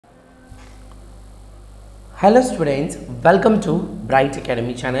Hello students, welcome to Bright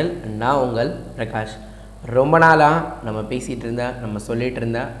Academy channel. நான் உங்கள் பிரகாஷ். ரொம்ப நாளா நம்ம பேசிட்டு இருந்த நம்ம சொல்லிட்டு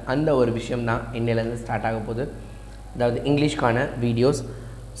இருந்த அந்த ஒரு விஷயம் தான் இன்னையில இருந்து ஸ்டார்ட் ஆக போகுது. அதாவது இங்கிலீஷ்கான வீடியோஸ்.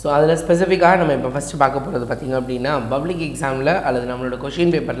 ஸோ அதில் ஸ்பெசிஃபிக்காக நம்ம இப்போ ஃபஸ்ட்டு பார்க்க போகிறது பார்த்திங்க அப்படின்னா பப்ளிக் எக்ஸாமில் அல்லது நம்மளோட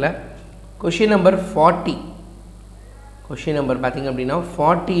கொஷின் பேப்பரில் கொஷின் நம்பர் 40 கொஷின் நம்பர் பார்த்திங்க அப்படின்னா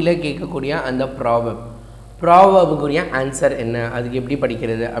 40ல் கேட்கக்கூடிய அந்த ப்ராவர்புக்குரிய ஆன்சர் என்ன, அதுக்கு எப்படி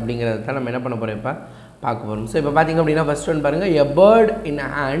படிக்கிறது அப்படிங்கிறத தான் நம்ம என்ன பண்ண போகிறோம் இப்போ பார்க்க போகிறோம். ஸோ இப்போ பார்த்திங்க அப்படின்னா ஃபஸ்ட் ஒன் பாருங்கள், எ bird in a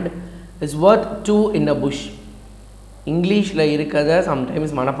hand is worth 2 in a push. இங்கிலீஷில் இருக்கிறத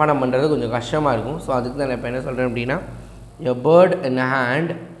சம்டைம்ஸ் மனப்பாடம் பண்ணுறது கொஞ்சம் கஷ்டமாக இருக்கும். ஸோ அதுக்கு தான் நான் இப்போ என்ன சொல்கிறேன் அப்படின்னா எ பேர்ட் இன் அ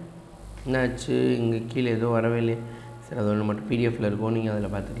ஹேண்ட் என்னாச்சு இங்கே கீழே எதுவும் வரவே இல்லையே, சரி அது ஒன்று மட்டும் பிடிஎஃப்பில் இருக்கும், நீங்கள்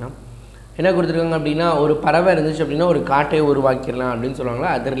அதில் பார்த்துக்கலாம். என்ன கொடுத்துருக்காங்க அப்படின்னா ஒரு பறவை இருந்துச்சு அப்படின்னா ஒரு காட்டை உருவாக்கிடலாம் அப்படின்னு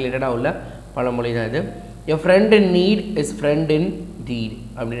சொல்லுவாங்களா, அது ரிலேட்டடாக உள்ள பழமொழி தான் இது. எ friend in need is friend இன் டீட்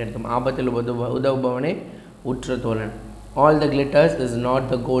அப்படின்னு அர்த்தம். ஆபத்தில் உதவுபவனே உற்ற தோழன். All the glitters is not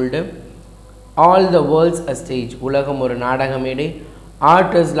the gold. All the world's a stage. உலகம் ஒரு நாடக மேடை.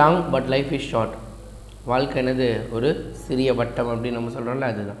 Art is long but life is short. வாழ்க்கை என்னது ஒரு சிறிய வட்டம் அப்படின்னு நம்ம சொல்கிறோம்ல,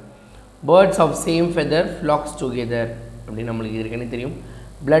 அதுதான். Birds of same feather flax together அப்படின்னு நம்மளுக்கு இருக்குன்னு தெரியும்.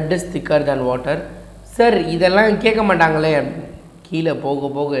 பிளட் இஸ் திக்கர் தேன் வாட்டர். சார் இதெல்லாம் கேட்க மாட்டாங்களே, கீழே போக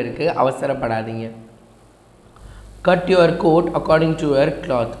போக இருக்குது, அவசரப்படாதீங்க. Cut your code according to your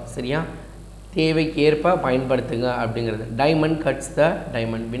cloth. சரியா, தேவைக்கு ஏற்ப பயன்படுத்துங்க அப்படிங்கிறது. Diamond cuts the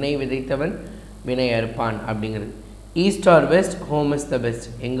diamond. வினை விதைத்தவன் வினை அறுப்பான் அப்படிங்கிறது. East R west, home is the best.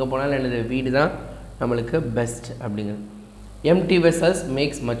 எங்கே போனாலும் என்னது வீடு தான் நம்மளுக்கு பெஸ்ட் அப்படிங்கிறது. Empty vessels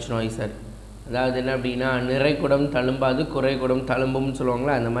maths much நாய்ஸர். அதாவது என்ன அப்படின்னா நிறைகுடம் தழும்பாது குறைகுடம் தழும்பும்னு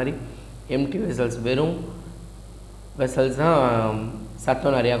சொல்லுவாங்களா, அந்த மாதிரி எம்டி வெசல்ஸ் வெறும் வெசல்ஸ் தான்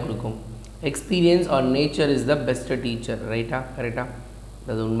சத்தம் நிறையா கொடுக்கும். Experience R nature is the best teacher. ரைட்டா, கரெக்டாக,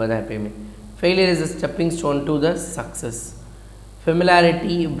 அது உண்மை தான் எப்பயுமே. Failure is a stepping stone to the success.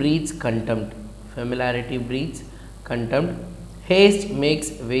 Familiarity breeds contempt. Familiarity breeds contempt. ஹேஸ்ட்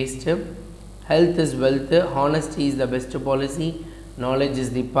maths waste. Health is wealth. Honesty is the best policy. Knowledge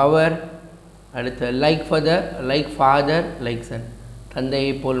is the power. அடுத்து like father like Sun.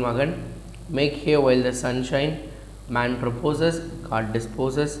 தந்தையை போல் மகன். Make ஹே while த sunshine. Man proposes, God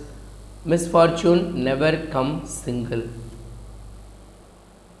disposes. Misfortune never come single.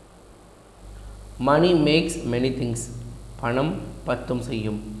 Money makes many things. பணம் பத்தும்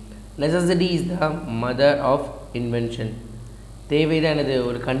செய்யும். Necessity is the mother of invention. தேவைதான் எனது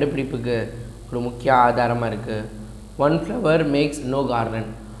ஒரு கண்டுபிடிப்புக்கு ஒரு முக்கிய ஆதாரமாக இருக்குது. One flower makes no garden.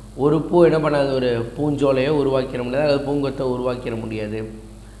 ஒரு பூ என்ன பண்ணாது, ஒரு பூஞ்சோலையை உருவாக்கிட முடியாது, அல்லது பூங்கொத்தை உருவாக்கிட முடியாது.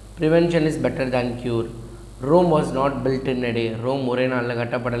 Prevention is better than cure. Rome was not built in a day. Rome ஒரே நாளில்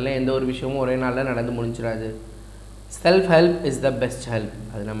கட்டப்படலை, எந்த ஒரு விஷயமும் ஒரே நாளில் நடந்து முடிஞ்சிடாது. Self help is the best help,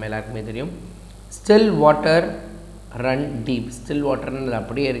 அது நம்ம எல்லாருக்குமே தெரியும். Still water run deep. Still வாட்டர்னு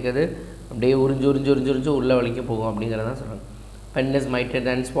அப்படியே இருக்குது, அப்படியே உறிஞ்சு உள்ள வலிக்க போகும் அப்படிங்கிறதான் சொல்கிறாங்க. Pen is மைட்டர்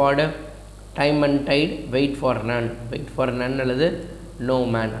than Swat. Time and tight wait for நன் அல்லது நோ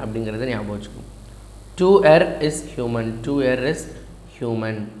மேன் அப்படிங்கிறத ஞாபகம் வச்சுக்கும். To uh is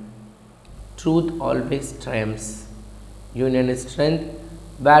human. Truth always triumphs. Union is strength.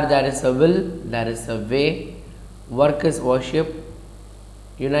 Where there is a will, there is a way. Work is worship.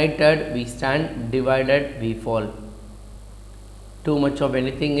 United we stand, divided we fall. Too much of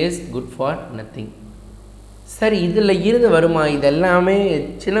anything is good for nothing. சரி, இதில் இருந்து வருமா? இதெல்லாமே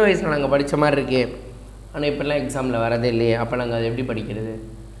சின்ன வயசில் நாங்கள் படித்த மாதிரி இருக்கே, ஆனால் இப்போல்லாம் எக்ஸாமில் வரதே இல்லையே, அப்போ நாங்கள் அதை எப்படி படிக்கிறது?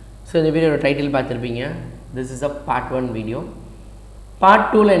 ஸோ இந்த வீடியோட டைட்டில் பார்த்துருப்பீங்க. This is a part 1 video.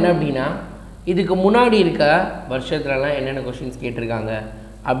 Part 2ல் என்ன அப்படின்னா இதுக்கு முன்னாடி இருக்க வருஷத்துலலாம் என்னென்ன கொஷின்ஸ் கேட்டிருக்காங்க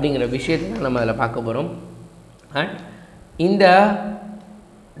அப்படிங்கிற விஷயத்தை நம்ம அதில் பார்க்க போகிறோம். அண்ட் இந்த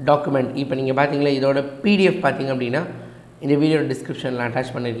டாக்குமெண்ட் இப்போ நீங்கள் பார்த்தீங்களா, இதோட பிடிஎஃப் பார்த்தீங்க அப்படின்னா இந்த வீடியோ டிஸ்கிரிப்ஷனில்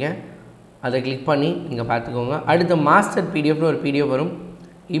அட்டாச் பண்ணியிருக்கேன், அதை கிளிக் பண்ணி நீங்கள் பார்த்துக்கோங்க. அடுத்த மாஸ்டர் பிடிஎஃப்னு ஒரு பிடிஎஃப் வரும்.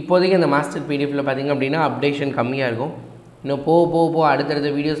 இப்போதைக்கு அந்த மாஸ்டர் பிடிஎஃப்பில் பார்த்தீங்க அப்படின்னா அப்டேஷன் கம்மியாக இருக்கும். இன்னும் போக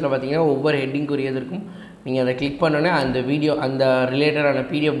அடுத்தடுத்த வீடியோஸில் பார்த்தீங்கன்னா ஒவ்வொரு ஹெட்டிங்குரியது இருக்கும். நீங்கள் அதை கிளிக் பண்ணோன்னே அந்த வீடியோ அந்த ரிலேட்டடான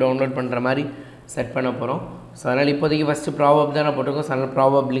பிடிஎஃப் டவுன்லோட் பண்ணுற மாதிரி செட் பண்ண போகிறோம். ஸோ அதனால் இப்போதைக்கு ஃபஸ்ட்டு ப்ராவர்ப் தான் நான் போட்டிருக்கோம். ஸோ அதனால்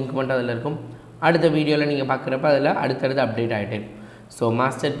ப்ராவர்ப் லிங்க் மட்டும் அதில் இருக்கும். அடுத்த வீடியோவில் நீங்கள் பார்க்குறப்ப அதில் அடுத்தடுத்து அப்டேட் ஆகிட்டே இருக்கும். So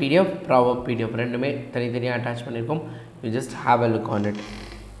master PDF, proverb PDF ரெண்டுமே தனித்தனியாக அட்டாச் பண்ணியிருக்கோம். You just have a look on it.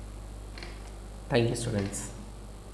 Thank you students.